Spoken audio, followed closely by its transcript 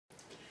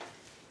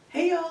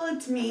Hey y'all,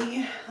 it's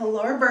me,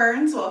 Laura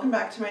Burns. Welcome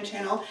back to my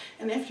channel.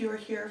 And if you are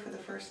here for the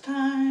first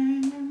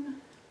time,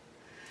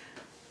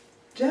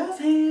 jazz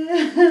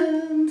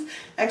hands,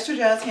 extra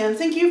jazz hands.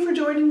 Thank you for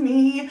joining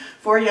me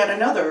for yet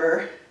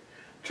another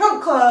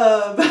trunk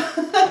club.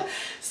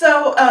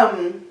 So,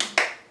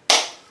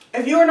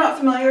 if you are not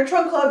familiar,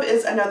 Trunk Club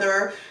is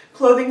another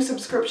clothing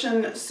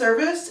subscription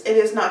service. It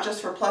is not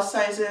just for plus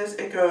sizes.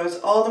 It goes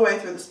all the way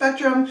through the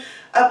spectrum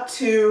up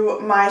to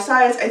my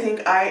size. I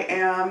think I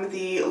am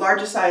the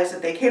largest size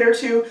that they cater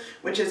to,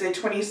 which is a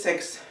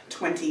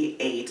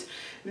 26-28.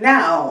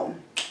 Now,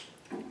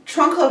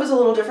 Trunk Club is a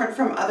little different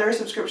from other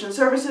subscription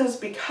services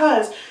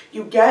because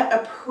you get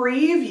a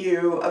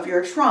preview of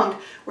your trunk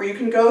where you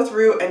can go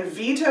through and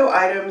veto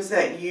items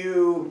that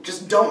you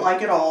just don't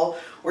like at all,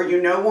 or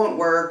you know won't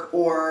work,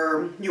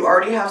 or you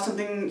already have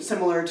something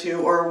similar to,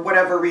 or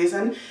whatever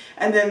reason,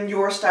 and then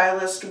your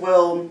stylist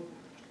will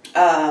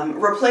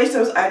replace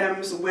those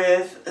items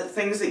with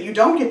things that you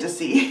don't get to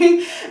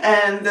see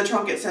and the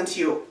trunk gets sent to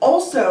you.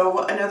 Also,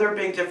 another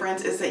big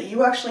difference is that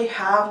you actually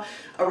have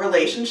a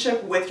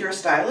relationship with your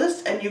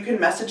stylist and you can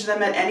message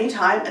them at any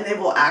time and they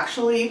will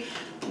actually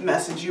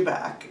message you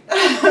back,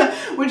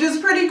 which is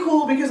pretty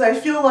cool because I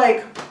feel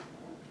like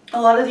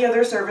a lot of the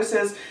other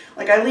services,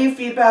 like I leave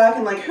feedback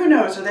and like, who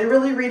knows, are they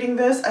really reading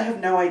this? I have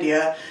no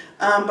idea.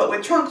 But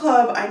with Trunk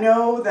Club, I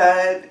know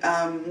that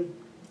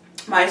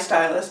my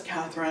stylist,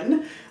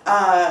 Catherine,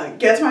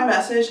 gets my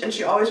message and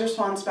she always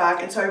responds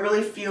back, and so I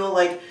really feel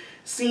like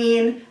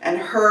seen and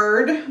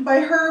heard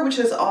by her, which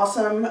is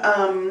awesome.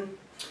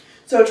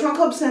 So Trunk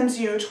Club sends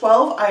you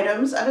 12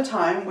 items at a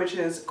time, which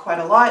is quite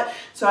a lot,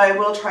 so I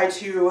will try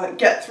to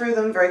get through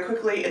them very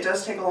quickly. It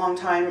does take a long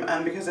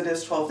time because it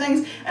is 12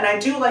 things, and I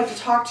do like to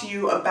talk to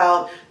you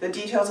about the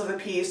details of the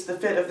piece, the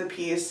fit of the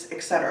piece,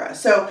 etc.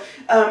 So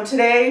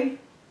today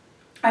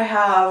I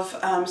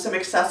have some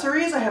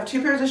accessories. I have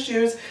 2 pairs of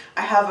shoes,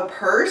 I have a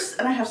purse,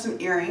 and I have some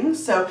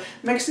earrings. So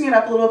mixing it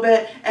up a little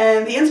bit.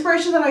 And the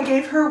inspiration that I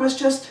gave her was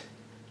just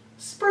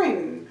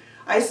spring.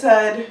 I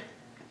said,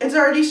 it's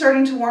already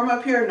starting to warm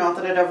up here, not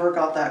that it ever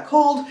got that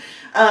cold.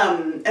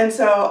 And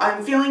so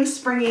I'm feeling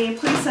springy.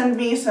 Please send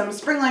me some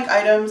spring-like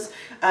items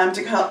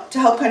to help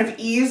kind of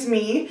ease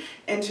me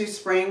into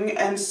spring.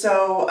 And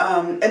so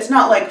it's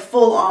not like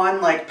full-on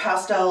like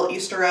pastel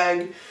Easter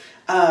egg,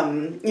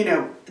 you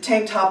know,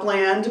 tank top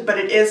land, but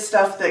it is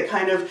stuff that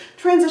kind of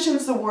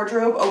transitions the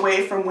wardrobe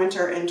away from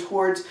winter and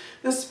towards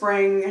the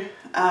spring,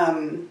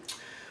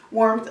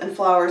 warmth and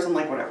flowers and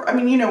like whatever. I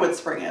mean, you know what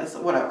spring is,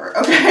 whatever,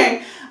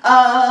 okay?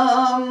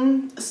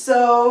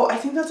 So I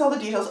think that's all the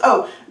details.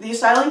 Oh, the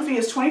styling fee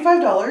is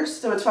 $25,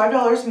 so it's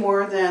 $5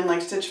 more than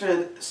like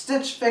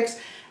Stitch Fix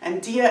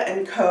and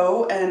Dia &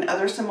 Co. and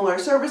other similar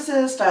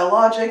services, Style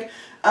Logic.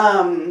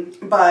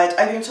 But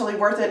I think it's totally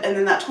worth it, and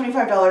then that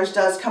 $25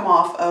 does come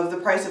off of the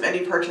price of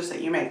any purchase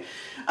that you make.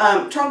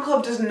 Trunk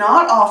Club does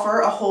not offer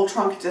a whole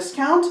trunk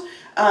discount.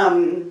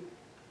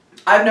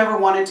 I've never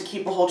wanted to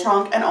keep a whole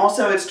trunk, and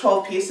also it's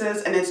 12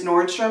 pieces and it's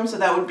Nordstrom, so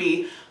that would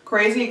be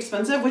crazy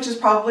expensive, which is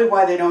probably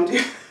why they don't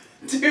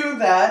do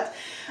that.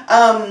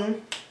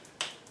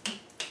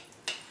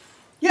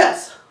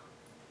 Yes,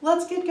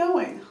 let's get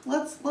going.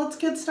 Let's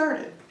get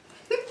started.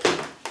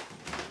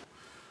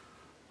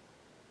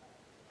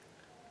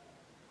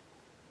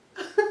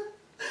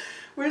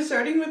 We're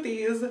starting with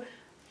these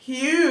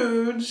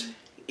huge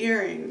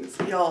earrings,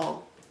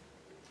 y'all.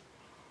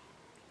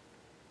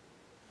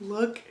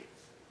 Look.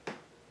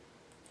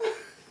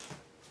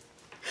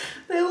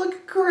 They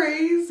look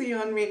crazy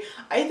on me.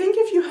 I think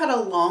if you had a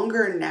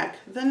longer neck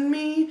than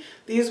me,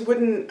 these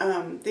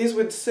wouldn't, these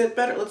would sit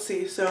better. Let's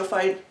see. So if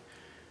I,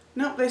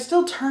 nope, they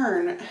still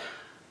turn.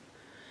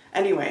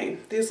 Anyway,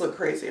 these look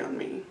crazy on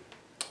me.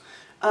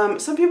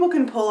 Some people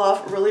can pull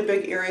off really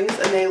big earrings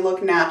and they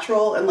look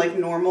natural and like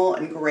normal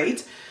and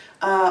great.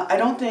 I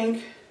don't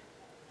think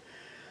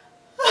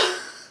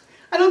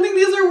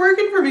these are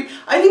working for me.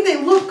 I think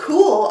they look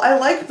cool. I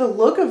like the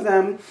look of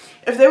them.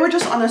 If they were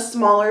just on a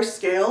smaller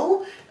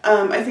scale,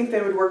 I think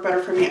they would work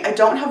better for me. I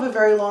don't have a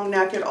very long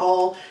neck at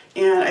all,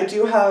 and I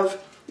do have,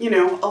 you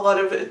know, a lot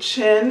of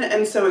chin,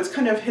 and so it's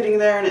kind of hitting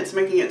there and it's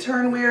making it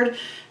turn weird,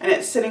 and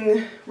it's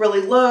sitting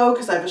really low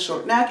because I have a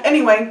short neck.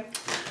 Anyway,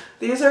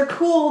 these are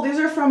cool. These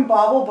are from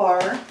Bobble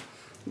Bar,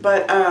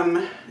 but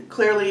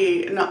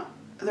clearly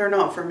they're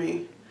not for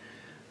me,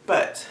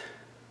 but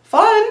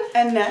fun.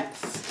 And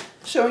next,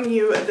 showing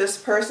you this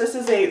purse. This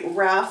is a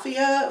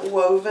raffia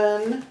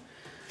woven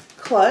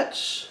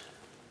clutch.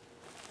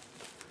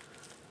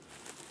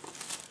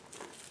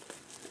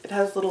 It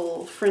has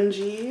little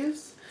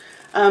fringes.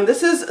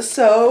 This is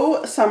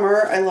so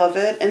summer. I love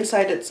it.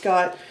 Inside it's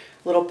got a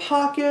little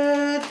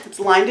pocket. It's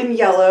lined in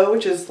yellow,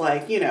 which is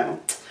like, you know,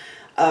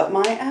 up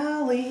my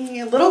alley.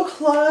 A little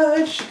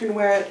clutch. You can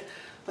wear it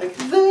like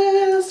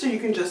this, or you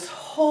can just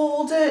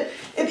hold it.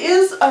 It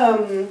is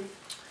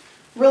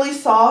really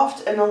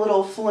soft and a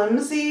little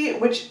flimsy,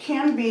 which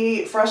can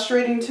be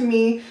frustrating to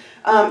me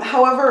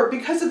However,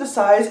 because of the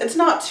size, it's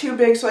not too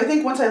big, so I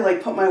think once I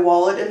like put my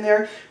wallet in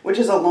there, which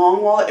is a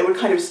long wallet, it would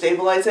kind of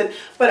stabilize it.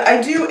 But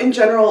I do in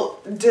general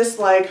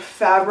dislike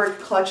fabric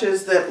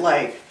clutches that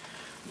like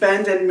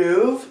bend and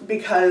move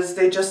because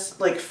they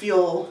just like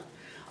feel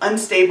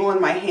unstable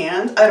in my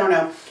hand. I don't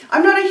know.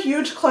 I'm not a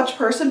huge clutch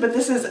person, but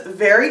this is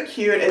very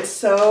cute. It's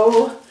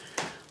so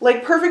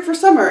like perfect for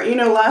summer. You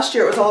know, last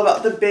year it was all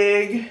about the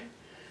big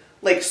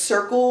like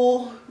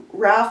circle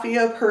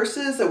raffia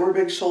purses that were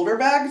big shoulder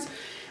bags.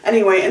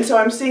 Anyway, and so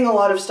I'm seeing a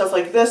lot of stuff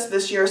like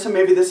this year, so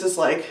maybe this is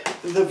like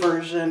the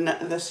version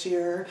this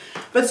year.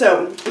 But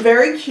so,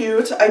 very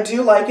cute. I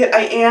do like it.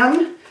 I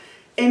am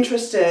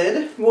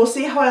interested. We'll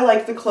see how I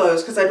like the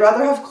clothes, because I'd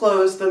rather have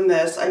clothes than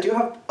this. I do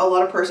have a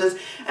lot of purses,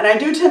 and I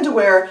do tend to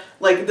wear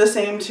like the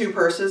same 2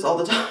 purses all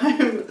the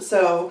time.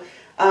 So,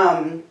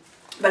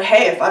 but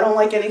hey, if I don't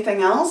like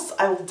anything else,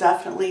 I will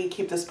definitely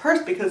keep this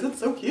purse because it's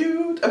so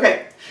cute.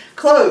 Okay,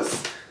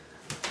 clothes.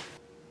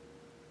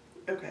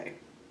 Okay.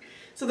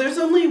 So there's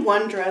only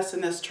one dress in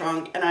this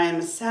trunk, and I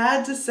am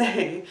sad to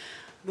say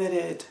that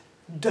it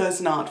does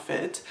not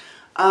fit.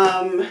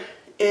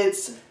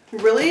 It's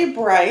really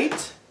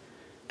bright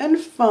and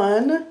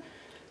fun,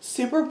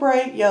 super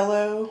bright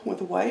yellow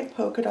with white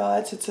polka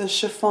dots. It's a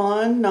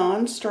chiffon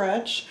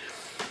non-stretch.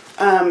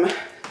 I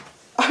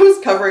was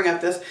covering up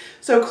this,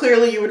 so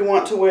clearly you would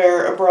want to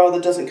wear a bra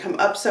that doesn't come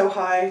up so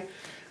high.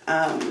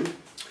 All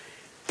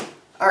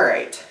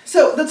right,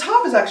 so the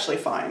top is actually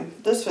fine.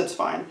 This fits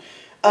fine.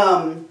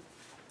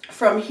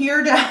 From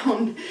here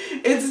down,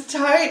 it's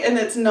tight and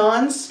it's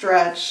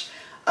non-stretch.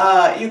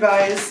 You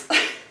guys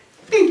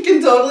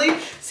can totally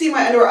see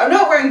my underwear. I'm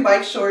not wearing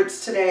bike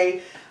shorts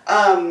today,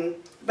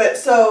 but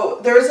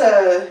so there's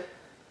a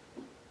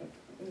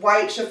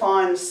white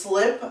chiffon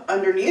slip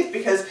underneath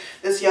because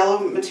this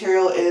yellow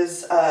material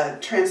is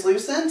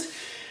translucent,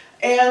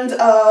 and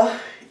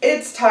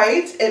it's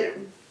tight.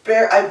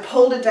 I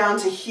pulled it down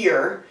to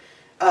here,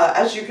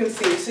 as you can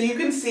see. So you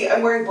can see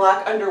I'm wearing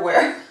black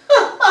underwear.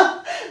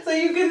 So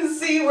you can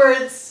see where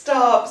it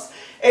stops.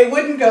 It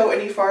wouldn't go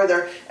any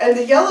farther. And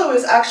the yellow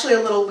is actually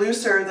a little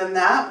looser than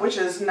that, which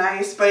is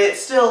nice, but it's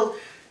still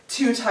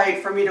too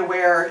tight for me to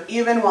wear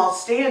even while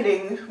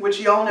standing, which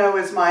y'all know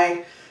is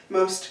my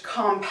most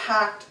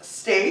compact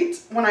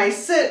state. When I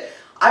sit,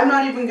 I'm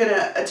not even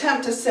gonna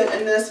attempt to sit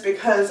in this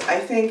because I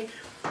think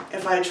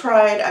if I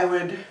tried, I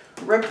would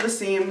rip the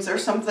seams or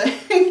something.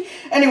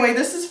 Anyway,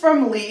 this is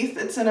from Leith.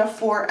 It's in a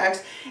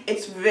 4X.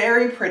 It's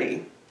very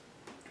pretty.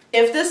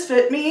 If this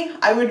fit me,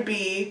 I would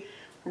be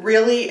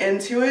really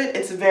into it.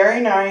 It's very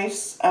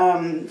nice,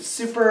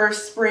 super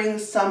spring,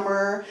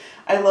 summer.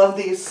 I love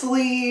these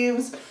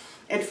sleeves.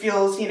 It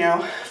feels, you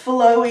know,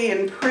 flowy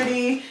and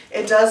pretty.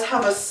 It does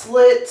have a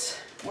slit.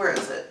 Where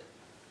is it?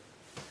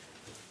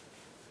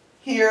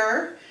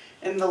 Here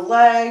in the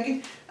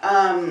leg.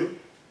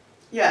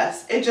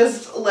 Yes, it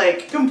just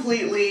like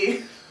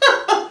completely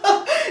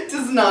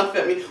does not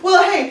fit me.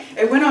 Well, hey,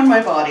 it went on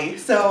my body,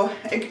 so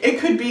it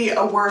could be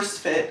a worse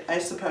fit, I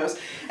suppose.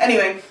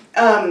 Anyway,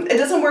 it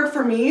doesn't work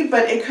for me,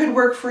 but it could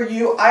work for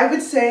you. I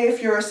would say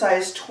if you're a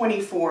size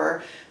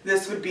 24,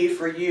 this would be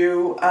for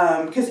you,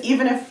 because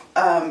even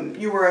if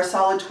you were a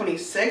solid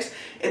 26,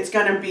 it's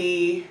gonna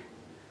be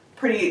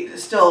pretty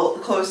still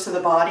close to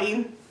the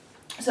body.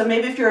 So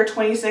maybe if you're a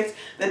 26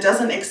 that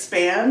doesn't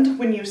expand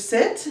when you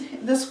sit,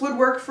 this would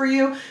work for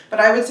you. But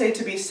I would say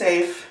to be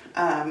safe,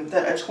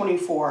 that a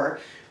 24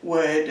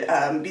 would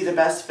be the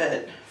best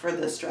fit for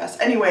this dress.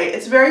 Anyway,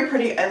 it's very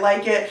pretty. I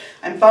like it.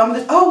 I'm bummed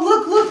that, oh,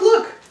 look, look,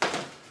 look.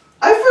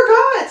 I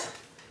forgot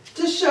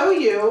to show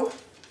you.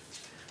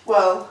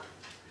 Well,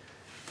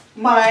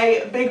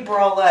 my big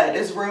bralette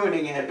is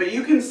ruining it, but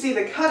you can see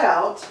the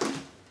cutout.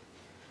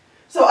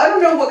 So I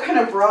don't know what kind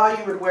of bra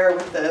you would wear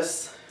with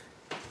this,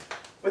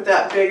 with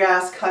that big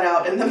ass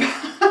cutout in the back.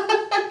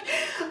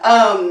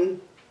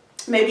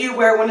 Maybe you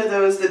wear one of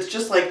those that's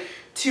just like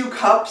 2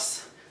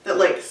 cups that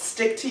like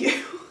stick to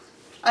you.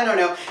 I don't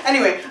know.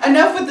 Anyway,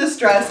 enough with this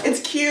dress.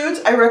 It's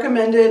cute. I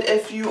recommend it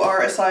if you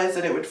are a size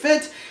that it would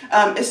fit.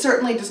 It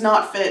certainly does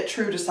not fit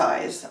true to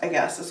size, I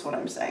guess is what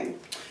I'm saying.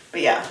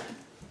 But yeah.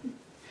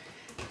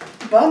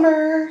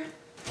 Bummer.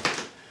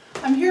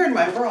 I'm here in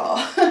my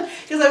bra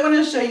because I want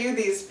to show you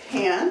these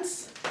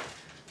pants.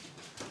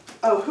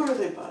 Oh, who are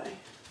they by?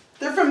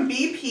 They're from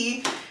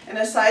BP in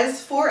a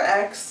size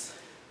 4X.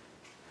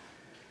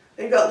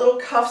 They've got little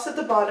cuffs at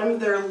the bottom.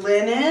 They're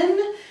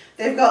linen.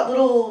 They've got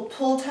little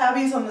pull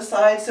tabbies on the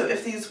side, so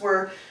if these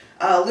were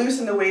loose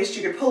in the waist,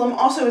 you could pull them.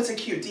 Also, it's a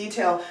cute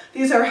detail.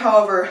 These are,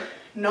 however,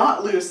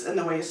 not loose in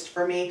the waist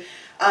for me.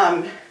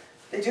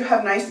 They do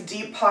have nice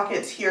deep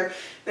pockets here.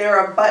 They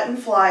are a button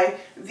fly.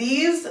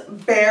 These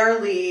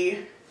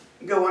barely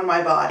go on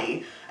my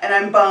body, and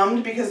I'm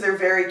bummed because they're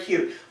very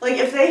cute. Like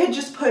if they had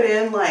just put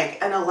in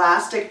like an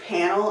elastic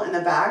panel in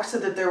the back so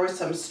that there was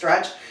some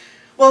stretch,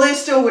 well, they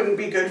still wouldn't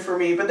be good for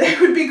me, but they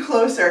would be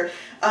closer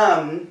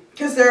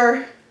because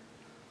they're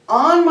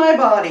on my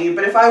body,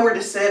 but if I were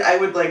to sit, I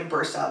would like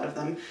burst out of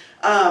them.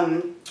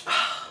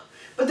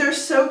 But they're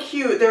so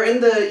cute. They're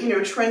in the, you know,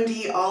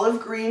 trendy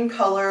olive green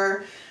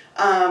color.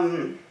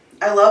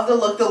 I love the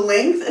look. The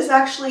length is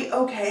actually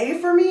okay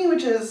for me,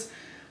 which is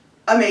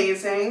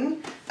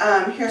amazing.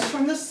 Here's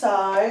from the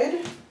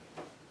side.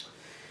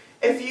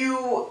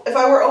 If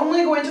I were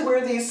only going to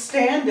wear these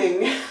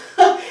standing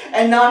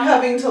and not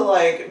having to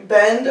like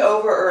bend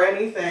over or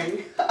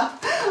anything,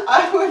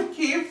 I would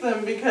keep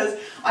them because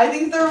I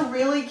think they're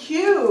really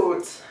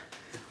cute.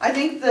 I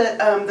think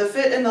that the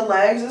fit in the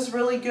legs is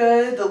really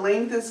good. The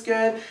length is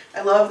good.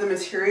 I love the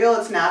material.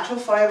 It's natural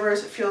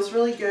fibers. It feels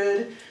really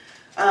good.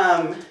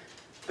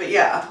 But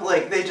yeah,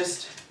 like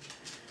there's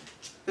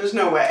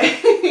no way.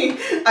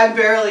 I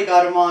barely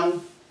got them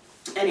on.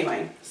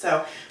 Anyway,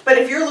 so, but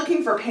if you're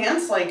looking for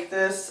pants like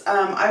this,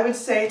 I would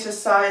say to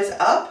size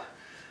up.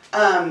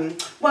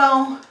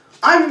 Well,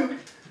 I'm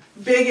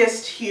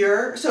biggest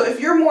here, so if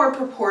you're more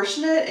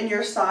proportionate in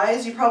your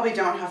size, you probably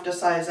don't have to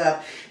size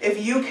up.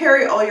 If you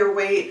carry all your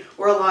weight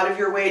or a lot of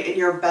your weight in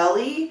your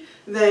belly,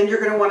 then you're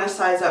going to want to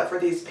size up for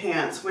these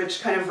pants,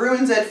 which kind of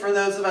ruins it for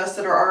those of us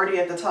that are already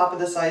at the top of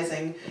the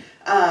sizing.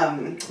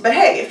 But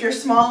hey, if you're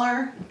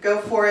smaller,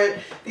 go for it.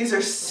 These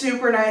are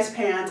super nice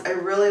pants. I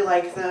really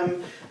like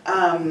them.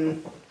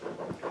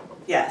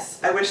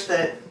 Yes, I wish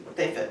that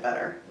they fit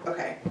better.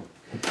 Okay.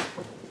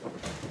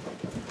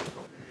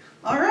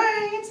 All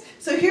right,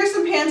 so here's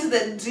some pants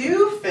that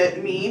do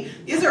fit me.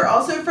 These are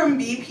also from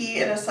BP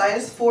in a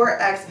size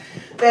 4X.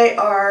 They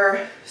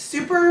are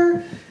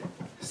super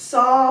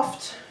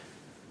soft,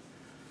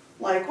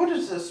 like, what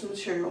is this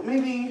material?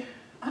 Maybe,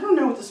 I don't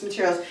know what this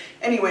material is.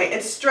 Anyway,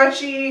 it's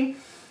stretchy.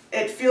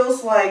 It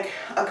feels like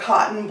a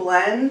cotton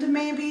blend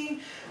maybe,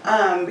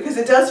 because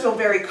it does feel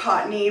very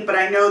cottony, but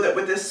I know that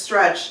with this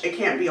stretch, it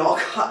can't be all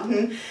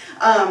cotton.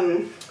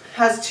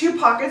 Has two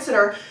pockets that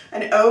are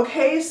an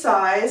okay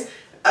size,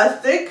 a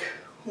thick,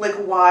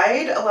 like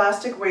wide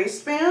elastic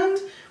waistband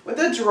with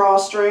a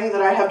drawstring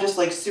that I have just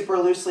like super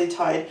loosely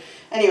tied.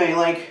 Anyway,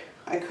 like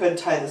I could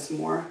tie this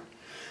more.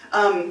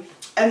 And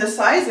the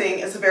sizing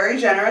is very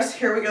generous.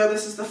 Here we go.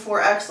 This is the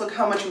 4X. Look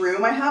how much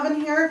room I have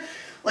in here.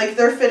 Like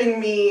they're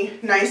fitting me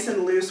nice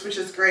and loose, which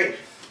is great.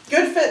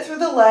 Good fit through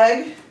the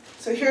leg.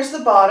 So here's the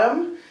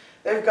bottom.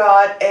 They've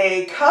got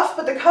a cuff,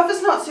 but the cuff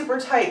is not super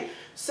tight.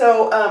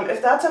 So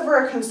if that's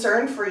ever a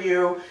concern for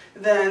you,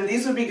 then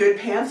these would be good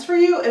pants for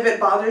you if it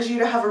bothers you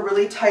to have a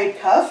really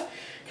tight cuff,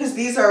 because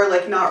these are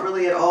like not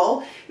really at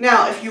all.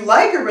 Now, if you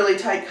like a really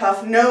tight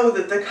cuff, know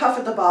that the cuff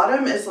at the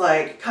bottom is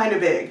like kind of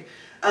big.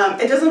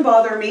 It doesn't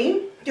bother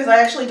me because I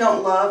actually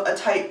don't love a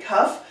tight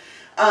cuff,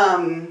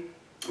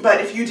 but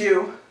if you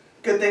do,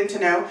 good thing to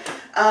know.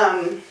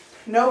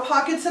 No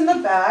pockets in the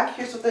back.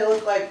 Here's what they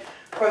look like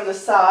from the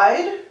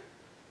side.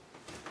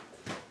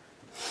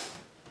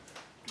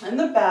 In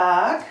the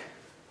back.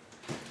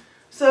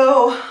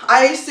 So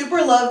I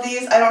super love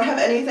these. I don't have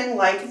anything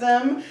like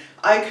them.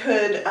 I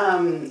could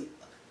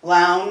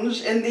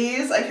lounge in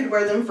these. I could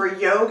wear them for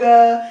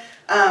yoga,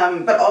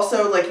 but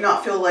also like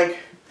not feel like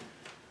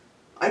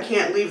I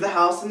can't leave the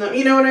house in them.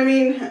 You know what I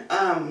mean?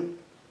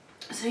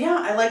 So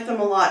yeah, I like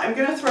them a lot. I'm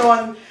gonna throw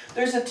on,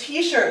 there's a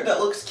t-shirt that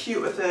looks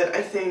cute with it,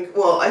 I think.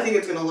 Well, I think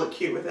it's gonna look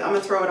cute with it. I'm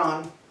gonna throw it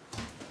on.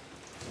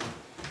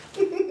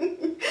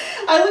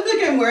 I look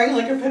like I'm wearing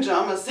like a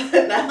pajama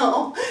set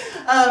now.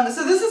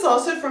 So this is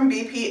also from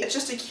BP. It's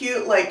just a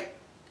cute like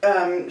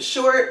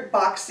short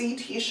boxy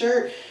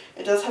t-shirt.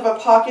 It does have a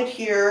pocket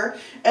here.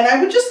 And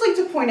I would just like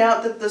to point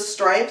out that the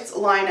stripes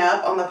line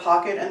up on the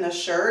pocket and the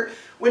shirt,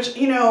 which,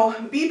 you know,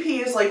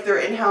 BP is like their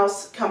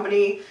in-house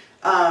company.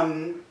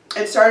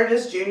 It started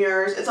as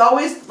Juniors. It's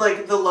always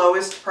like the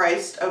lowest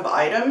priced of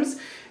items.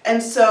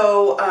 And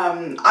so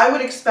I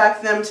would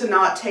expect them to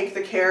not take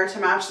the care to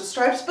match the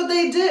stripes, but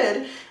they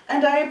did,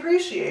 and I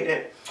appreciate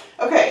it.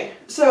 Okay,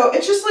 so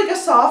it's just like a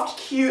soft,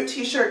 cute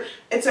t-shirt.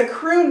 It's a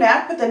crew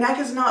neck, but the neck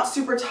is not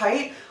super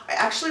tight. I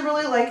actually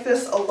really like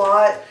this a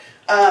lot.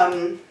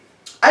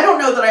 I don't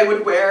know that I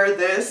would wear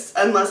this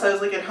unless I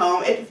was like at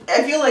home.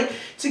 I feel like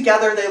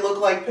together they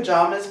look like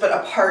pajamas, but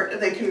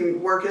apart they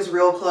can work as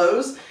real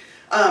clothes.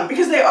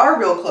 Because they are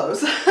real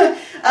clothes.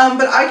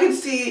 But I could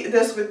see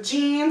this with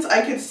jeans.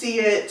 I could see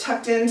it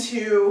tucked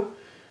into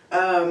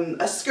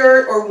a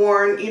skirt or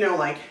worn, you know,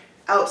 like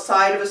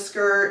outside of a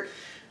skirt.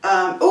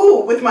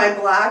 Oh, with my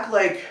black,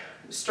 like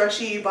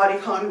stretchy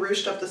bodycon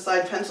ruched up the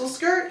side pencil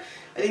skirt.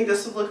 I think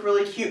this would look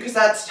really cute because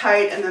that's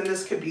tight and then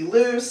this could be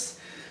loose.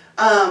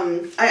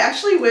 I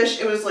actually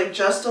wish it was like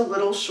just a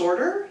little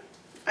shorter,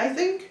 I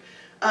think.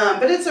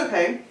 But it's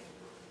okay.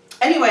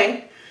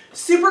 Anyway.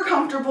 Super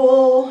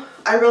comfortable.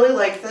 I really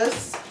like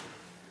this.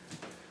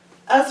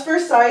 As for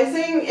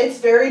sizing, it's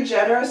very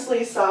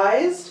generously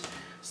sized.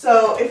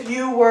 So if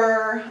you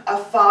were a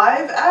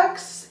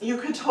 5X, you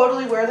could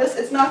totally wear this.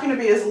 It's not going to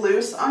be as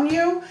loose on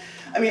you.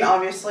 I mean,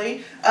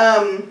 obviously.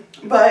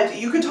 But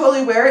you could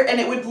totally wear it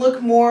and it would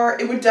look more,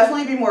 it would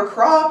definitely be more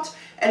cropped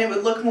and it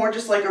would look more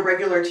just like a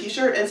regular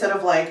t-shirt instead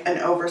of like an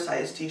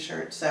oversized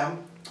t-shirt. So,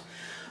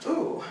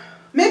 ooh,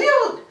 maybe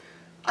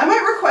I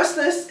might request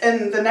this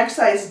in the next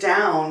size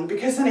down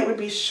because then it would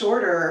be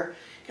shorter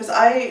because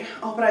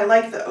but I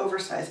like the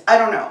oversized. I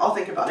don't know. I'll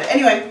think about it.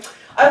 Anyway,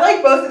 I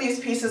like both of these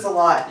pieces a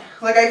lot.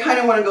 Like, I kind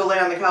of want to go lay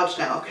on the couch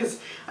now because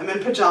I'm in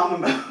pajama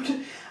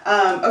mode.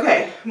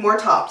 Okay, more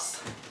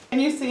tops. Can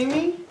you see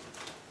me?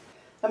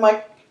 Am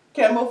I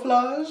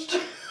camouflaged?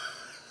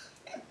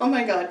 Oh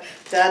my god,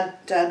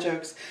 dad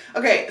jokes.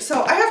 Okay,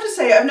 so I have to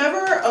say, I've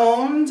never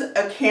owned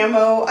a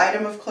camo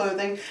item of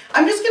clothing.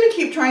 I'm just going to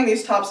keep trying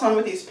these tops on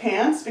with these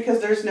pants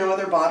because there's no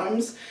other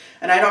bottoms.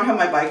 And I don't have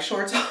my bike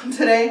shorts on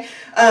today.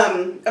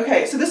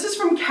 Okay, so this is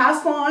from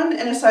Caslon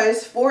in a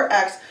size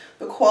 4X.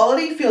 The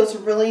quality feels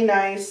really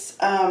nice.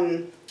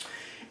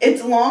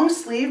 It's long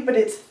sleeve, but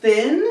it's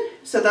thin.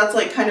 So that's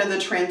like kind of the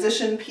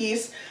transition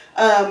piece.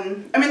 I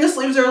mean, the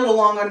sleeves are a little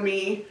long on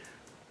me.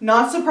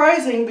 Not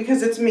surprising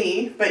because it's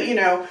me, but you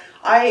know,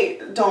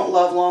 I don't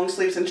love long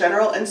sleeves in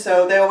general. And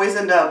so they always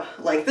end up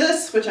like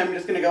this, which I'm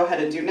just going to go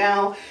ahead and do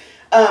now.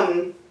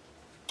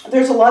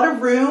 There's a lot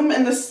of room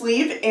in the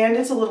sleeve and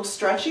it's a little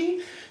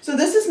stretchy. So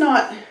this is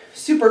not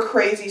super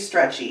crazy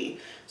stretchy.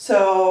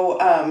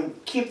 So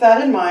keep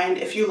that in mind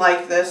if you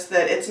like this,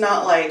 that it's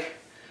not like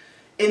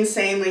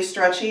insanely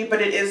stretchy,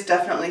 but it is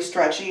definitely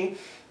stretchy.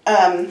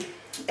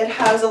 It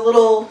has a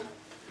little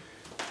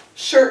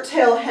shirt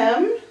tail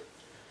hem.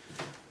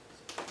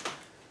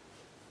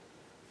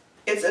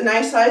 It's a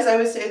nice size. I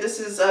would say this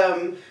is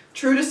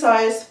true to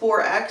size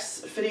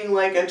 4X, fitting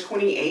like a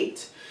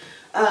 28.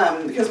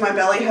 Because my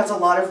belly has a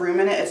lot of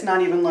room in it. It's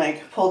not even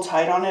like pulled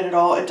tight on it at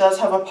all. It does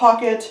have a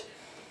pocket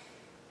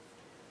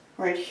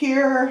right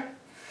here.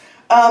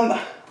 I'm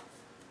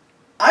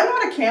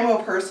not a camo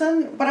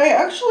person, but I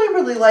actually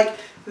really like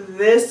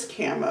this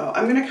camo.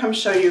 I'm going to come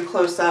show you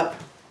close up.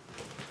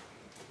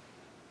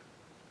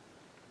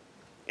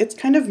 It's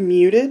kind of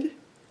muted,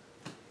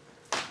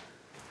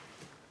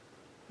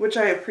 which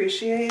I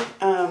appreciate.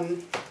 I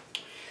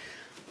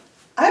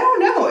don't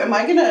know. Am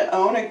I going to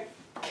own a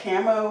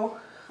camo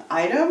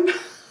item?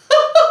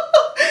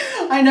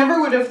 I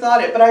never would have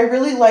thought it, but I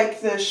really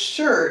like this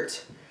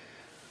shirt.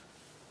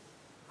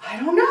 I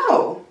don't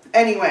know.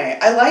 Anyway,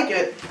 I like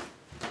it.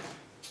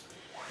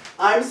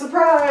 I'm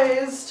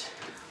surprised,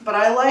 but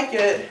I like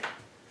it.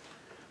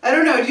 I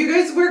don't know, do you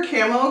guys wear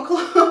camo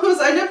clothes?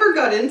 I never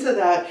got into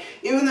that,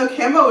 even though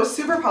camo was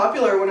super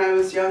popular when I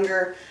was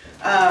younger.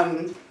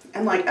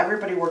 And like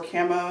everybody wore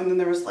camo, and then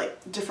there was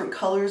like different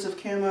colors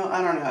of camo.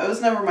 I don't know, it was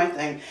never my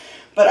thing.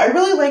 But I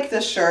really like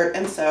this shirt,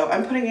 and so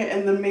I'm putting it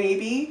in the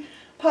maybe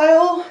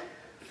pile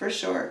for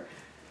sure.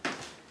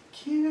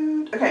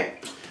 Cute. Okay,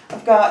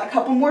 I've got a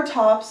couple more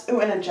tops. Oh,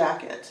 and a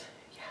jacket.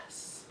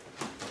 Yes.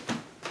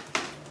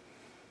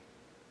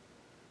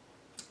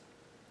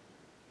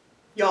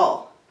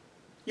 Y'all,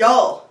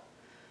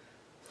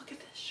 look at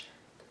this shirt.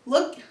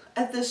 Look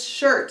at this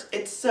shirt.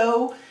 It's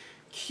so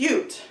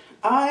cute.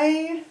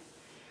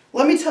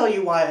 Let me tell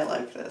you why I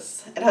like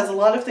this. It has a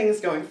lot of things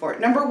going for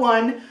it. Number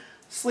one,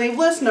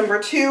 sleeveless.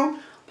 Number two,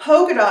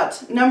 polka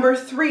dots. Number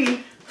three,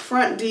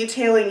 front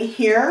detailing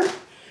here.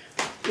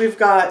 We've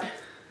got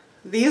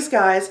these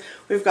guys.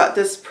 We've got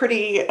this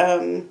pretty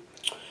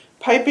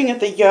piping at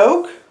the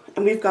yoke,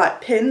 and we've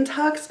got pin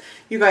tucks.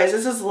 You guys,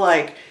 this is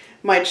like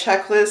my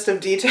checklist of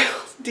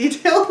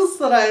details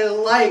that I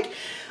like.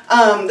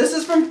 This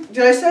is from,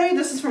 did I say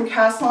this is from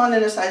Caslon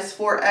in a size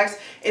 4X.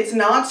 It's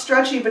not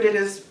stretchy, but it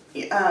is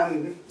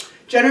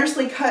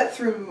generously cut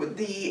through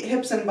the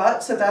hips and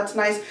butt, so that's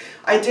nice.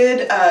 I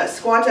did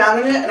squat down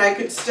in it and I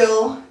could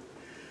still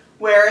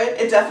wear it.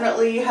 It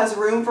definitely has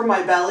room for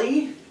my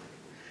belly.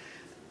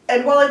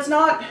 And while it's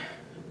not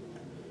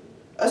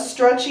a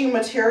stretchy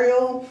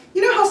material,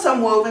 you know how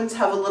some wovens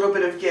have a little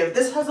bit of give?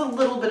 This has a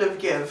little bit of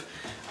give.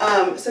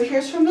 So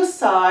here's from the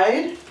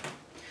side.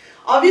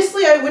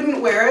 Obviously I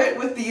wouldn't wear it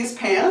with these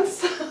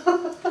pants.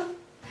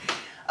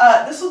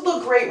 This would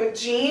look great with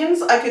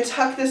jeans. I could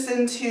tuck this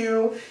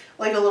into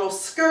like a little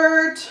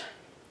skirt.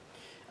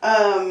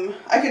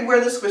 I could wear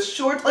this with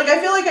shorts. Like, I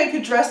feel like I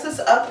could dress this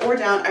up or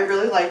down. I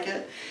really like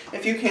it,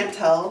 if you can't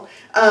tell.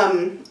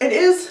 It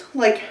is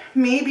like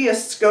maybe a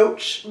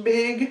scotch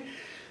big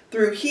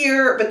through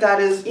here, but that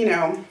is, you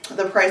know,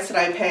 the price that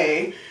I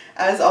pay,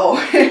 as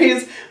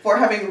always, for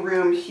having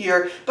room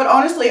here. But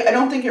honestly, I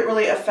don't think it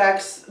really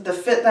affects the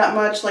fit that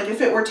much. Like,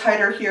 if it were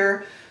tighter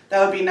here,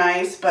 that would be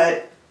nice,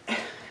 but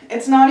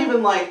it's not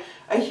even like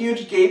a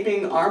huge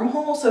gaping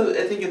armhole, so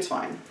I think it's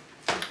fine.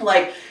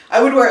 Like,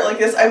 I would wear it like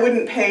this. I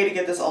wouldn't pay to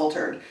get this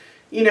altered.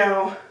 You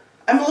know,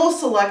 I'm a little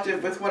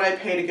selective with what I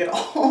pay to get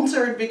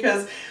altered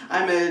because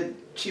I'm a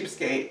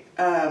cheapskate.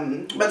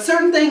 But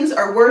certain things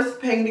are worth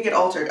paying to get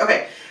altered.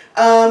 Okay.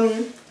 I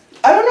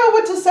don't know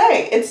what to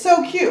say. It's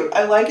so cute.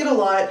 I like it a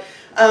lot.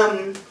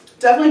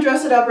 Definitely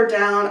dress it up or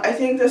down. I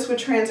think this would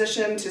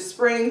transition to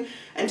spring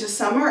and to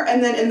summer.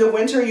 And then in the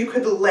winter, you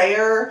could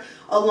layer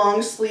a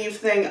long sleeve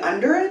thing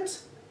under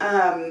it.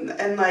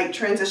 And like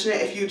transition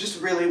it if you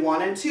just really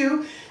wanted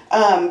to.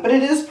 But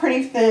it is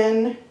pretty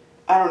thin.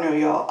 I don't know,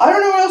 y'all. I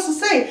don't know what else to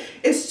say.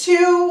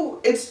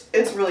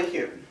 It's really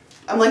cute.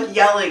 I'm like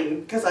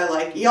yelling because I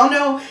like, y'all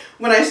know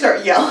when I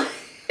start yelling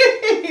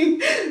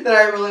that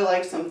I really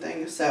like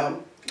something.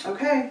 So,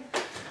 okay.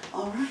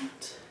 All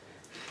right.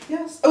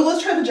 Yes. Oh,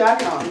 let's try the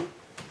jacket on.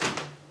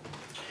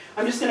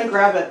 I'm just going to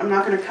grab it. I'm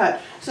not going to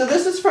cut. So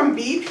this is from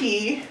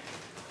BP.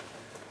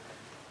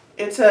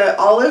 It's an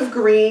olive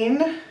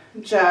green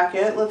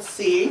jacket. Let's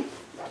see.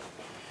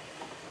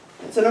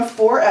 It's in a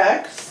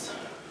 4X.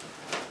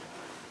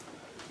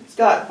 It's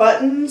got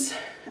buttons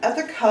at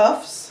the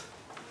cuffs.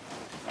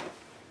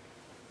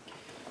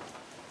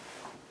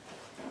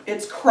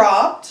 It's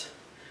cropped.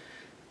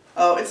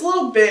 Oh, it's a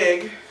little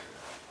big.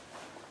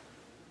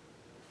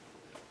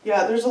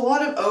 Yeah, there's a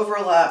lot of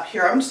overlap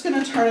here. I'm just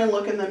going to turn and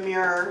look in the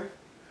mirror.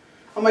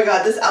 Oh my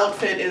god, this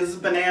outfit is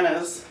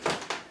bananas.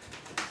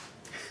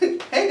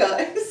 Hey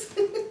guys.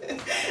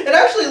 It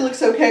actually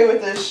looks okay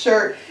with this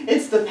shirt.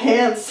 It's the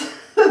pants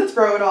that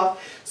throw it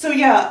off. So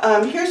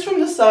yeah, here's from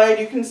the side.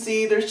 You can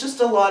see there's just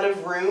a lot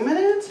of room in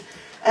it.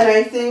 And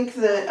I think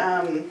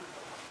that,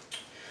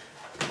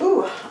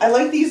 ooh, I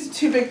like these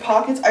two big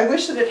pockets. I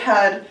wish that it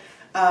had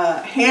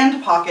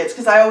hand pockets,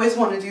 because I always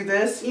want to do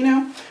this, you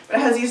know, but it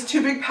has these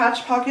two big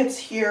patch pockets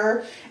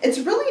here. It's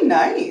really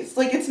nice.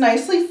 Like, it's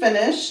nicely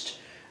finished.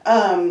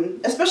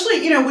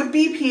 Especially, you know, with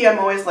BP, I'm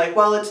always like,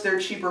 well, it's their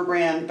cheaper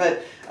brand,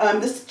 but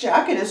this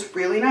jacket is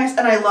really nice,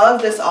 and I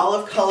love this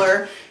olive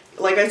color.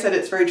 Like I said,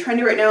 it's very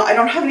trendy right now. I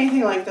don't have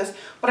anything like this,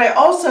 but I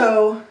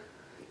also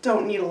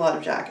don't need a lot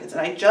of jackets, and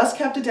I just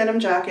kept a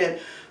denim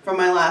jacket from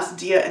my last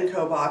Dia &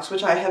 Co box,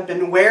 which I have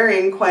been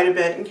wearing quite a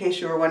bit, in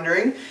case you were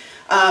wondering,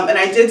 and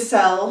I did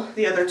sell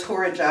the other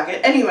Torrid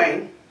jacket.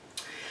 Anyway,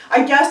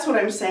 I guess what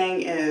I'm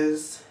saying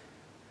is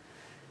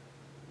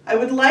I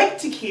would like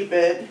to keep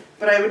it,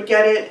 but I would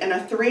get it in a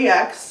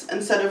 3X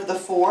instead of the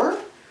 4,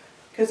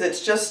 because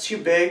it's just too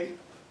big.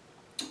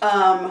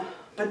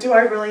 But do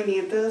I really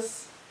need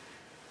this?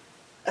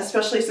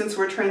 Especially since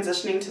we're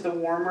transitioning to the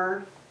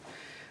warmer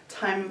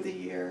time of the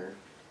year.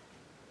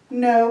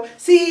 No.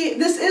 See,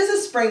 this is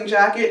a spring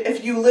jacket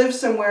if you live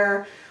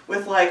somewhere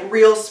with like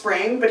real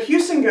spring, but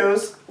Houston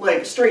goes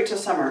like straight to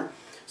summer.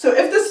 So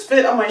if this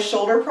fit on my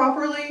shoulder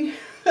properly,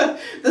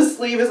 the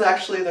sleeve is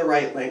actually the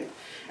right length.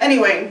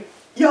 Anyway,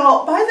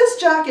 y'all, buy this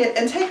jacket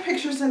and take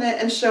pictures in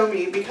it and show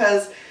me,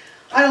 because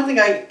I don't think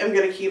I am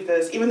going to keep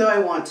this, even though I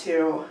want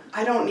to.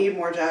 I don't need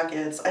more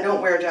jackets. I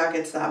don't wear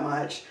jackets that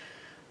much.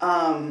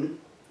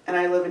 And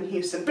I live in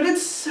Houston. But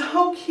it's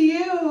so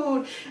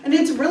cute. And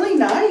it's really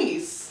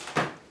nice.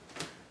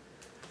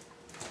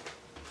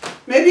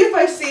 Maybe if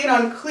I see it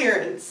on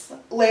clearance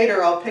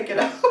later, I'll pick it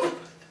up.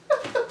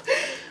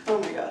 Oh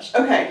my gosh.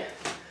 Okay.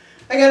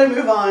 I gotta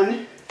move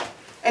on.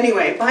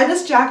 Anyway, buy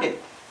this jacket.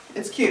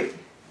 It's cute.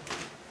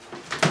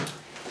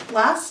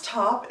 Last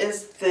top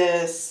is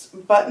this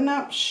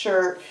button-up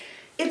shirt.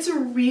 It's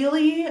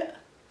really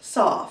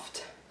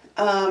soft.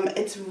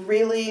 It's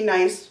really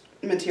nice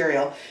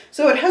material.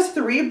 So it has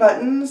 3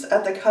 buttons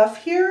at the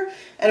cuff here,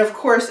 and of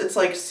course it's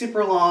like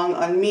super long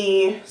on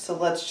me, so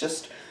let's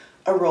just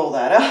roll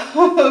that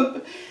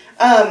up.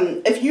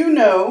 If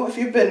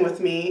you've been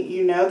with me,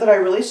 you know that I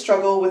really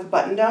struggle with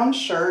button-down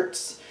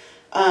shirts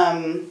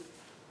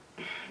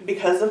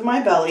because of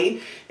my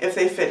belly. If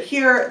they fit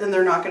here, then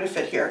they're not going to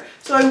fit here.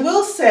 So I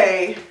will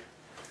say,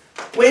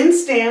 when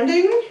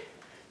standing,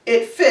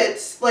 it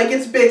fits, like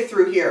it's big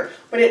through here,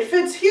 but it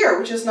fits here,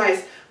 which is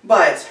nice.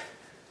 But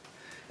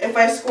if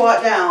I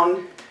squat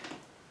down,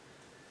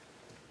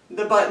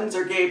 the buttons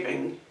are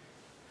gaping.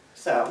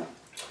 So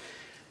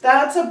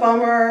that's a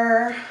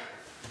bummer,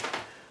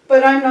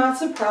 but I'm not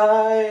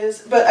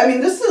surprised. But I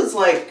mean, this is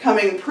like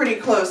coming pretty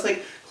close,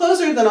 like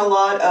closer than a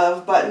lot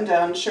of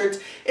button-down shirts.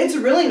 It's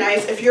really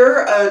nice. If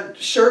you're a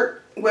shirt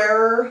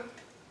wearer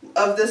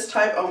of this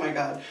type, oh my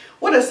god,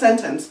 what a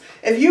sentence.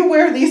 If you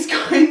wear these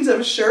kinds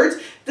of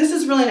shirts, this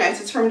is really nice.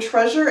 It's from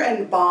Treasure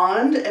and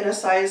Bond in a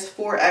size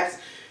 4X.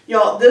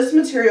 Y'all, this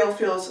material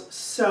feels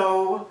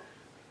so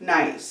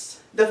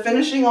nice. The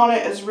finishing on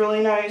it is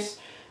really nice.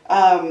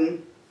 I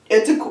mean,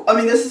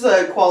 this is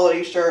a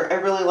quality shirt. I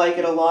really like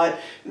it a lot.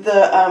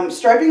 The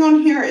striping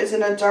on here is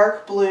in a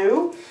dark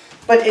blue,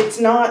 but it's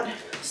not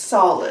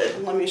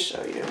solid. Let me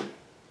show you.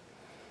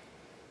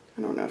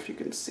 I don't know if you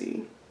can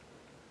see.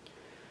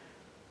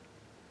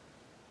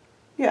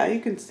 Yeah,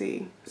 you can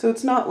see. So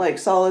it's not like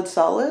solid,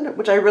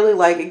 which I really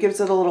like. It gives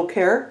it a little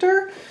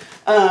character.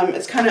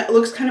 It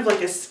looks kind of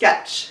like a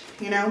sketch,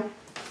 you know?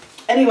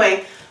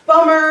 Anyway,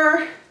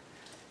 bummer.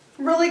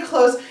 Really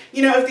close.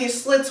 You know, if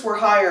these slits were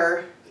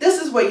higher,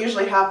 this is what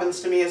usually happens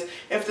to me, is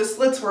if the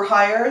slits were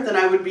higher, then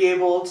I would be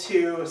able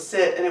to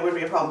sit and it would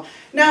be a problem.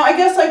 Now, I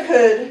guess I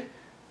could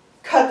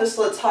cut the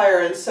slits higher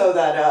and sew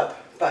that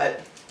up,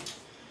 but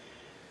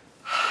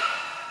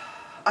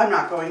I'm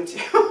not going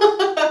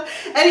to.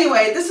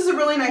 Anyway, this is a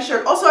really nice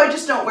shirt. Also, I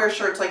just don't wear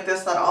shirts like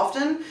this that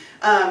often,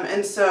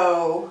 and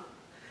so,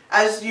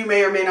 as you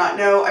may or may not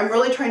know, I'm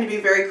really trying to be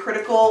very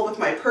critical with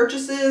my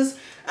purchases.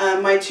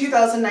 My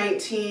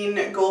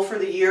 2019 goal for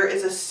the year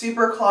is a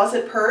super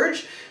closet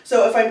purge.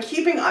 So if I'm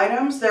keeping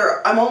items,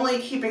 I'm only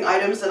keeping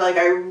items that like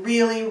I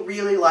really,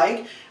 really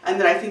like and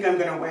that I think I'm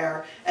going to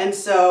wear. And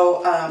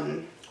so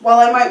while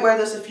I might wear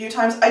this a few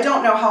times, I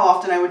don't know how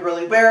often I would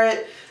really wear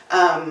it,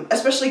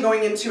 especially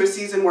going into a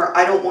season where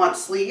I don't want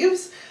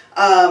sleeves.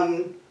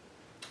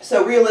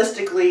 So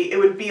realistically, it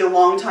would be a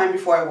long time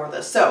before I wore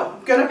this. So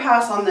I'm gonna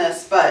pass on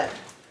this, but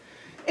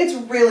it's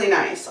really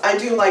nice. I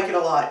do like it a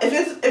lot.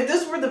 If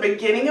this were the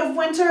beginning of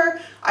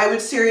winter, I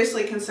would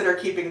seriously consider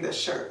keeping this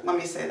shirt. Let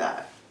me say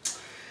that.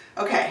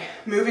 Okay,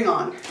 moving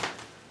on.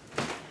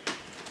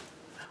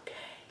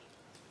 Okay,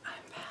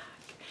 I'm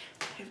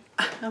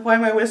back. Why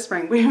am I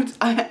whispering?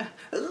 I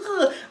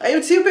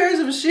have two pairs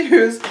of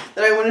shoes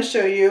that I want to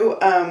show you.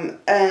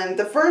 And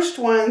the first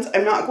ones,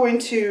 I'm not going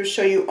to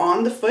show you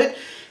on the foot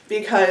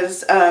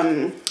because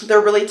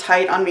they're really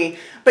tight on me.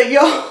 But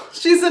y'all,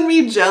 she sent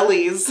me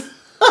jellies,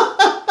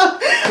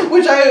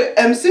 which I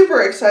am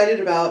super excited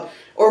about,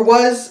 or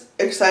was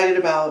excited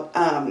about.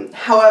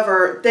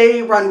 However,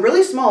 they run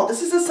really small.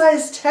 This is a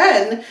size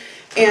 10,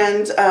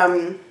 and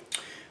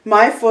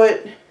my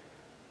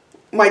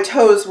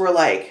toes were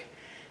like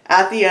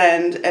at the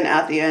end and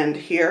at the end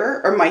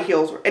here, or my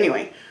heels were,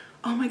 anyway.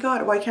 Oh my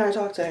God, why can't I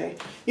talk today?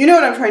 You know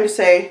what I'm trying to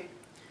say.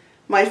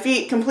 My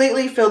feet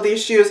completely filled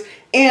these shoes,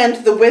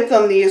 and the width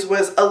on these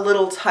was a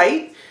little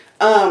tight.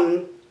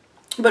 But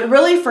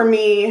really for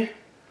me,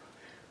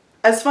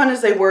 as fun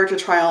as they were to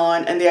try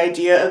on and the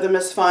idea of them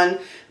is fun,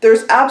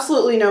 there's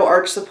absolutely no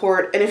arch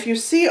support. And if you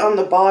see on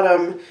the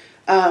bottom,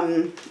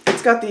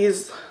 it's got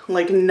these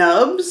like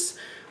nubs,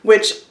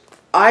 which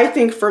I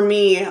think for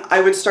me, I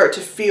would start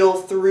to feel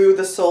through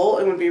the sole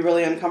and would be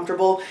really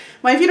uncomfortable.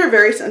 My feet are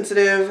very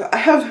sensitive. I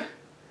have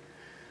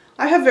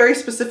very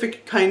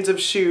specific kinds of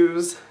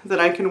shoes that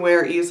I can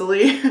wear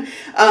easily.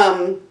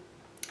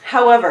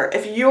 However,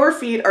 if your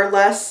feet are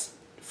less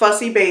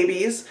fussy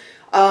babies,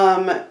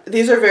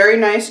 these are very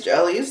nice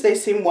jellies. They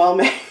seem well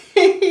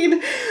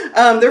made.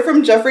 They're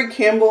from Jeffrey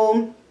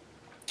Campbell.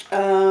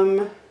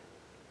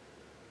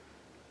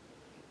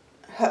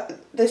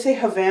 They say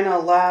Havana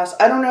Lass.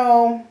 I don't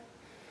know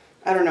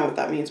what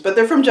that means, but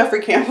they're from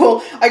Jeffrey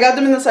Campbell. I got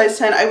them in the size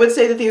 10. I would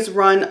say that these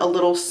run a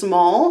little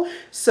small.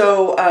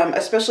 So,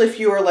 especially if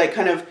you are like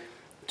kind of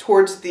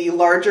towards the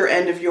larger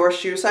end of your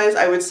shoe size,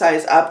 I would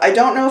size up. I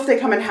don't know if they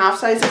come in half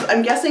sizes.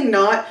 I'm guessing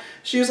not.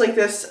 Shoes like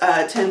this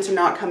tend to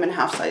not come in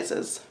half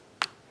sizes.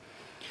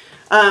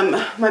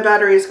 My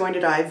battery is going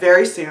to die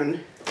very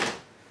soon.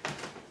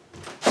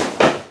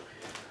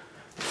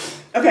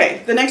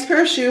 Okay, the next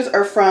pair of shoes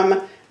are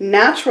from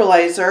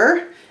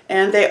Naturalizer,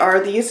 and they are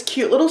these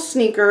cute little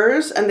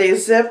sneakers, and they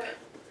zip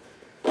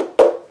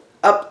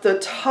up the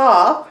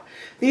top.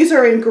 These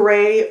are in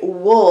gray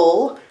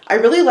wool. I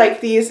really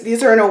like these.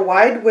 These are in a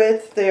wide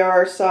width. They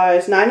are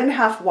size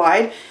 9.5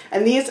 wide,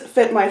 and these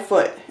fit my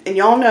foot. And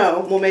y'all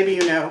know, well maybe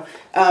you know,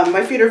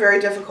 my feet are very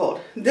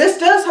difficult. This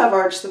does have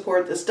arch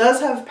support. This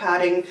does have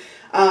padding.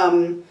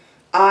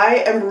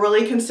 I am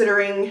really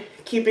considering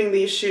keeping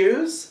these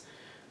shoes.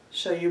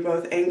 Show you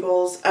both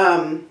angles.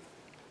 I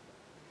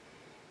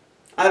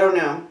don't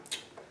know.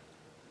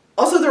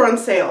 Also, they're on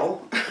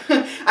sale.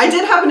 I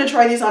did happen to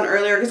try these on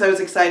earlier because I was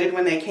excited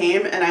when they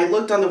came, and I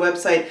looked on the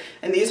website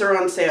and these are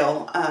on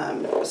sale.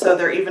 So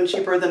they're even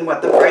cheaper than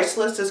what the price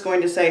list is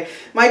going to say.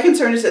 My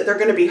concern is that they're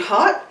going to be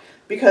hot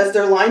because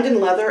they're lined in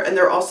leather and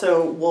they're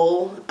also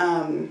wool.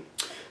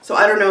 So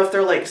I don't know if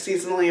they're like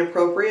seasonally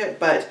appropriate,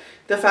 but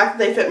the fact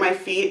that they fit my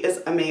feet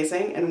is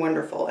amazing and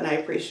wonderful, and I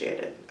appreciate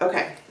it.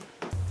 Okay.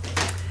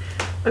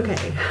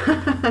 Okay,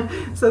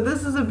 so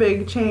this is a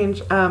big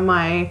change.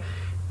 My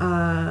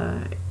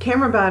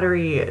camera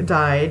battery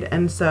died,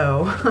 and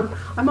so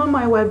I'm on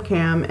my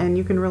webcam, and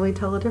you can really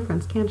tell the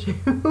difference, can't you?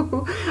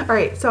 All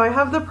right, so I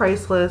have the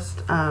price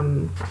list.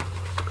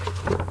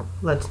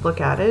 Let's look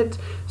at it.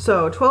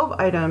 So 12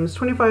 items,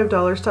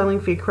 $25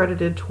 styling fee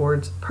credited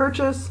towards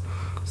purchase.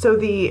 So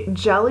the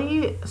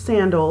jelly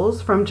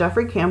sandals from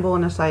Jeffrey Campbell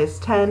in a size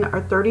 10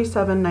 are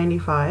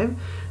 $37.95.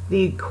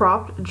 The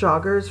cropped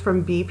joggers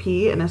from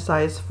BP in a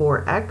size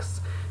 4X,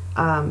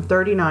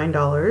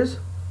 $39.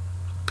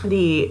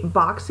 The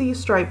boxy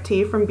striped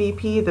tee from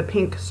BP, the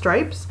pink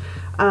stripes,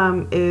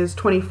 is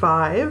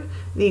 $25.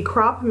 The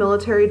crop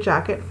military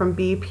jacket from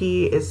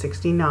BP is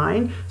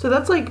 $69. So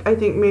that's like, I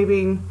think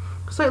maybe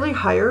slightly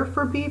higher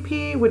for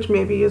BP, which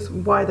maybe is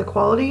why the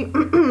quality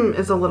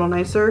is a little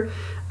nicer.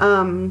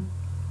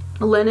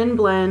 Linen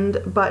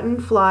blend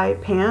button fly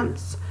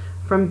pants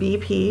from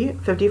BP,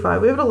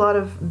 $55. We have a lot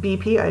of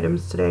BP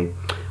items today.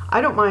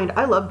 I don't mind.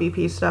 I love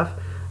BP stuff.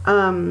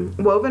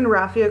 Woven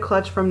raffia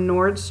clutch from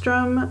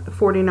Nordstrom,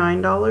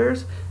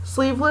 $49.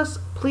 Sleeveless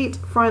pleat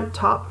front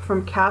top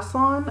from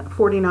Caslon,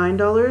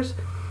 $49.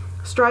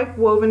 Striped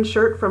woven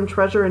shirt from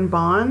Treasure and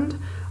Bond,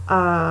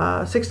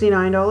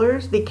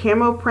 $69. The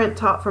camo print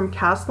top from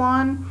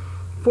Caslon,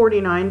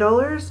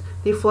 $49.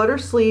 The flutter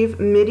sleeve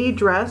midi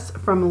dress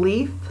from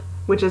Leith,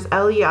 which is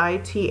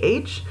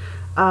Leith,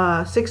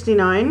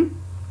 $69.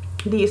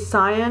 The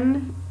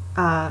Cyan,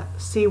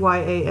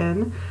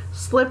 C-Y-A-N,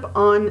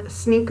 slip-on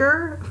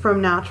sneaker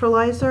from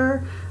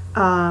Naturalizer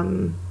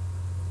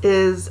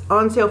is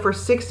on sale for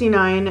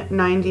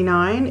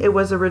 $69.99. It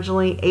was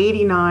originally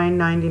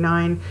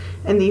 $89.99.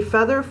 And the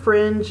feather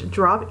fringe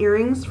drop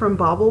earrings from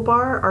Bobble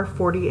Bar are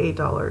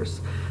 $48.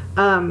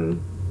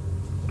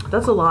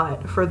 That's a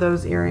lot for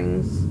those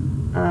earrings.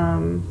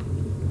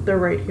 They're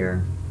right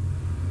here.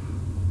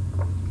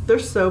 They're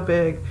so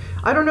big.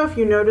 I don't know if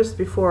you noticed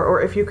before or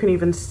if you can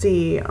even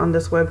see on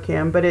this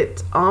webcam, but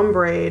it's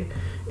ombre.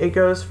 It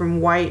goes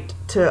from white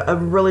to a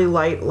really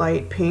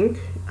light pink.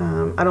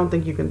 I don't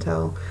think you can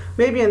tell.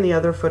 Maybe in the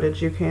other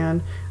footage you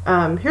can.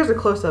 Here's a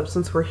close-up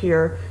since we're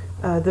here.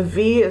 The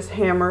V is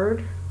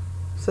hammered,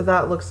 so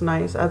that looks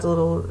nice, adds a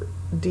little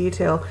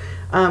detail.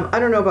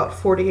 I don't know about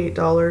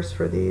 $48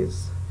 for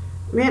these.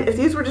 Man, if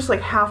these were just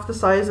like half the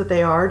size that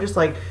they are, just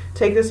like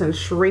take this and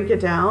shrink it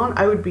down,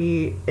 I would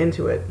be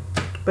into it,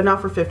 but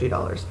not for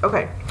 $50.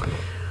 Okay.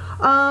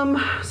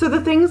 So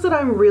the things that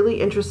I'm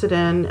really interested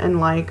in and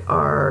like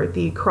are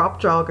the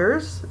crop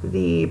joggers,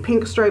 the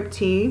pink striped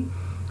tee,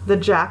 the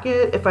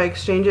jacket if I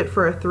exchange it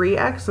for a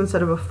 3X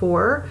instead of a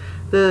 4,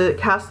 the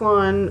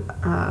Caslon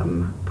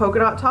polka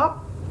dot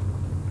top,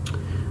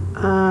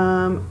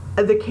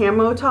 the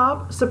camo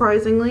top,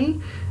 surprisingly,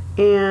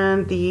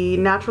 and the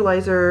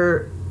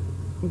Naturalizer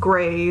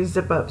gray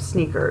zip-up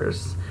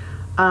sneakers.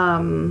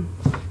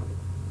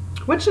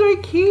 What should I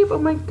keep? Oh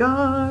my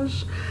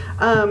gosh.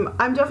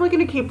 I'm definitely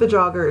going to keep the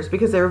joggers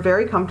because they're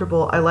very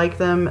comfortable. I like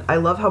them. I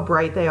love how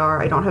bright they are.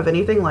 I don't have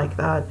anything like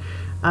that.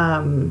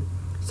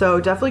 So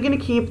definitely going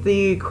to keep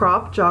the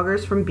crop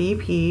joggers from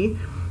BP.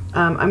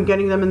 I'm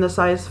getting them in the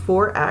size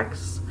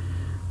 4X.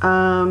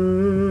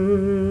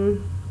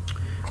 I'm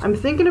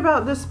thinking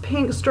about this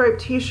pink striped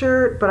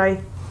t-shirt, but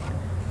I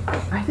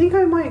think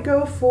I might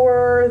go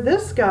for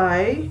this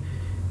guy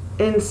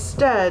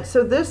instead.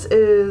 So this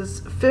is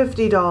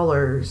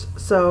 $50.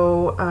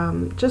 So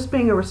just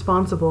being a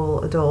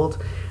responsible adult,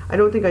 I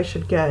don't think I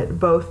should get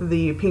both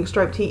the pink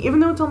striped tee,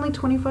 even though it's only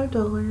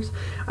 $25.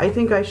 I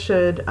think I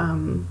should,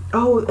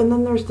 oh, and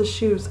then there's the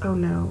shoes. Oh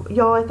no.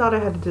 Y'all, I thought I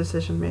had a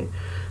decision made.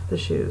 The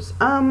shoes.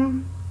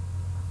 Am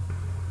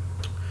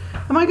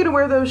I gonna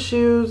wear those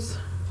shoes?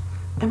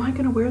 Am I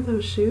gonna wear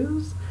those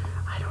shoes?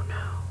 I don't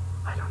know.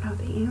 I don't know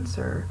the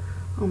answer.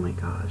 Oh my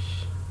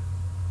gosh.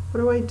 What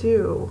do I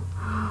do?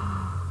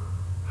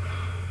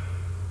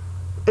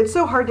 It's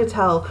so hard to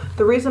tell.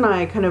 The reason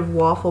I kind of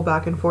waffle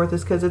back and forth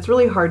is because it's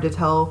really hard to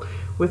tell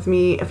with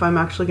me if I'm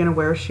actually going to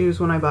wear shoes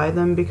when I buy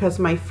them because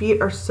my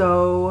feet are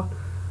so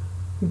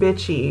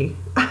bitchy.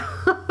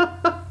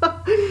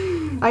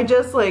 I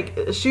just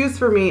like, shoes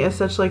for me is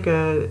such like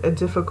a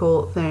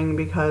difficult thing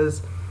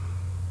because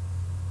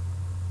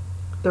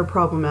they're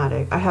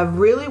problematic. I have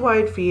really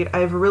wide feet. I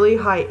have really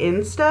high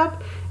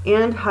instep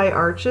and high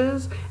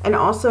arches, and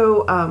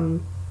also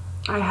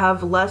I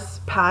have less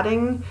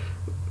padding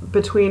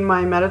between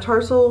my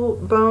metatarsal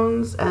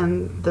bones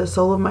and the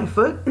sole of my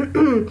foot.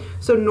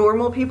 So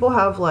normal people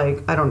have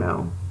like, I don't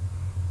know,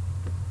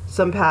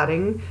 some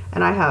padding,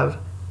 and I have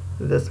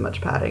this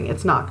much padding.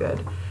 It's not good.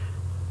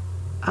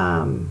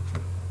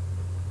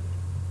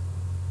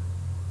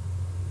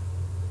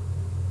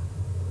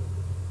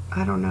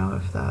 I don't know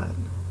if that...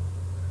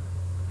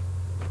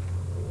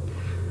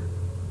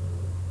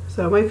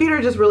 So my feet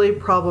are just really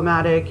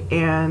problematic,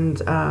 and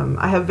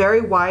I have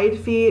very wide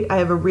feet. I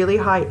have a really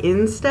high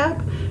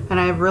instep, and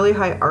I have really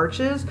high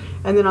arches.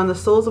 And then on the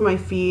soles of my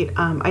feet,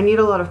 I need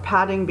a lot of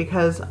padding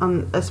because,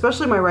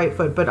 especially my right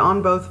foot, but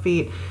on both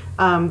feet,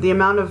 the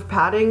amount of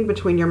padding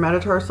between your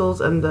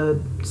metatarsals and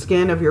the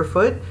skin of your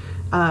foot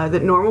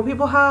that normal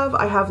people have,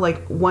 I have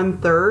like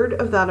 1/3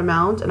 of that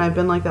amount, and I've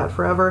been like that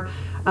forever.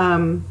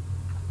 And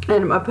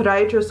a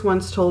podiatrist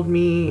once told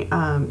me,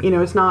 you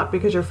know, it's not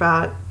because you're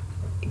fat.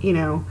 You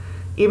know,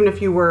 even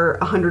if you were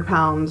 100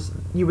 pounds,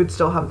 you would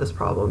still have this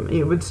problem.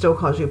 It would still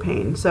cause you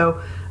pain. So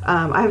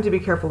I have to be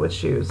careful with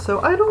shoes. So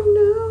I don't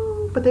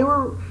know, but they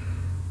were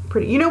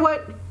pretty. You know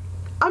what?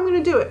 I'm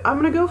going to do it. I'm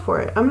going to go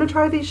for it. I'm going to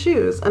try these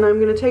shoes, and I'm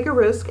going to take a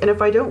risk. And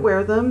if I don't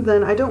wear them,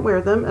 then I don't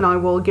wear them, and I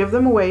will give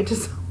them away to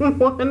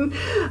someone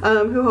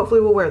who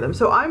hopefully will wear them.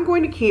 So I'm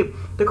going to keep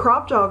the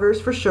crop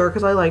joggers for sure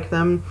because I like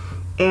them,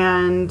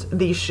 and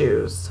these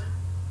shoes.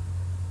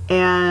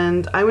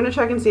 And I'm going to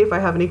check and see if I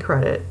have any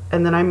credit,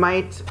 and then I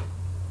might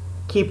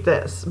keep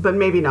this, but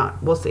maybe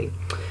not. We'll see.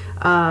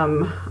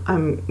 I'm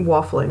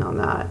waffling on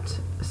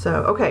that.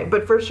 So, okay,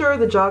 but for sure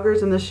the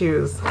joggers and the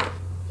shoes.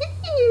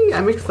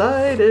 I'm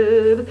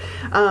excited.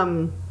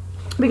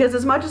 Because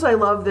as much as I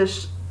love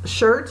this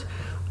shirt,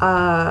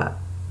 I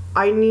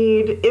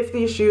need, if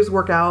these shoes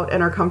work out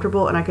and are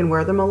comfortable and I can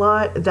wear them a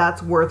lot,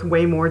 that's worth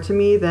way more to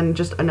me than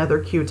just another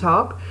cute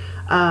top.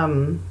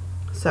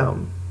 So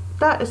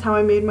that is how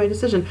I made my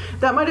decision.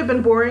 That might have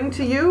been boring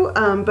to you,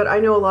 but I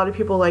know a lot of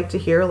people like to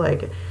hear,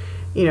 like,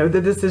 you know,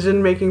 the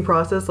decision-making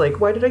process,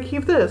 like, why did I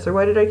keep this, or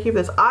why did I keep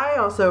this? I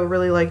also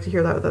really like to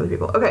hear that with other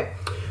people. Okay,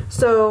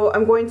 so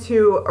I'm going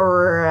to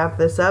wrap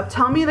this up.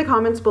 Tell me in the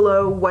comments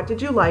below, what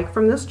did you like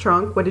from this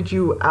trunk? What did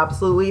you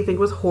absolutely think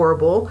was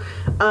horrible?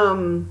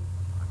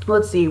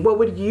 Let's see, what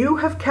would you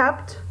have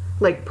kept,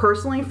 like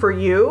personally for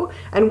you,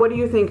 and what do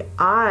you think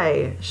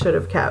I should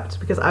have kept?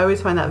 Because I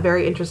always find that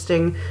very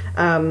interesting,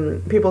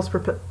 people's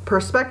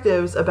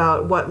perspectives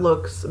about what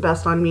looks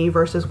best on me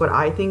versus what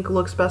I think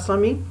looks best on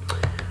me.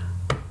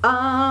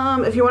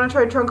 If you want to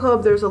try Trunk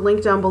Club, there's a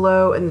link down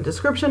below in the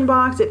description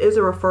box. It is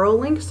a referral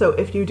link, so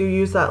if you do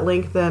use that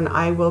link, then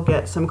I will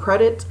get some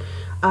credit.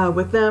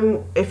 with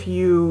them if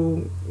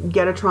you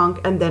get a trunk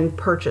and then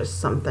purchase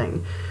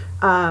something.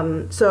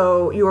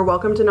 So you are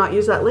welcome to not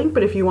use that link,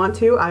 but if you want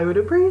to, I would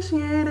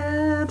appreciate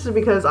it,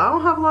 because I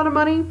don't have a lot of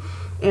money,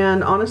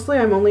 and honestly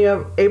I'm only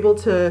able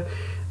to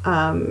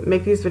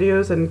make these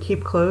videos and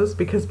keep clothes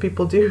because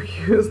people do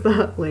use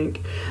that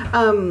link.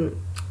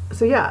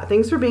 So yeah,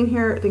 thanks for being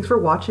here. Thanks for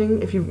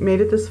watching. If you've made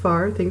it this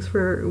far, thanks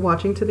for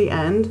watching to the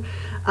end.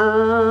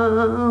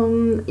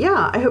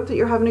 Yeah, I hope that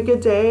you're having a good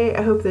day.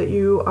 I hope that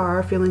you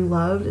are feeling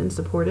loved and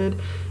supported.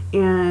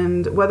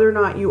 And whether or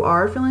not you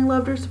are feeling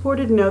loved or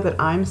supported, know that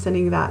I'm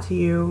sending that to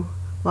you.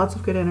 Lots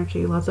of good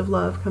energy, lots of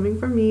love coming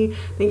from me.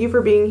 Thank you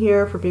for being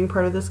here, for being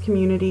part of this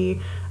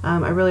community.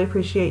 I really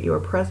appreciate your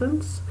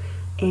presence.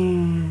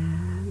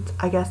 And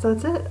I guess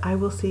that's it. I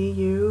will see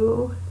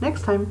you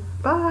next time.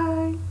 Bye.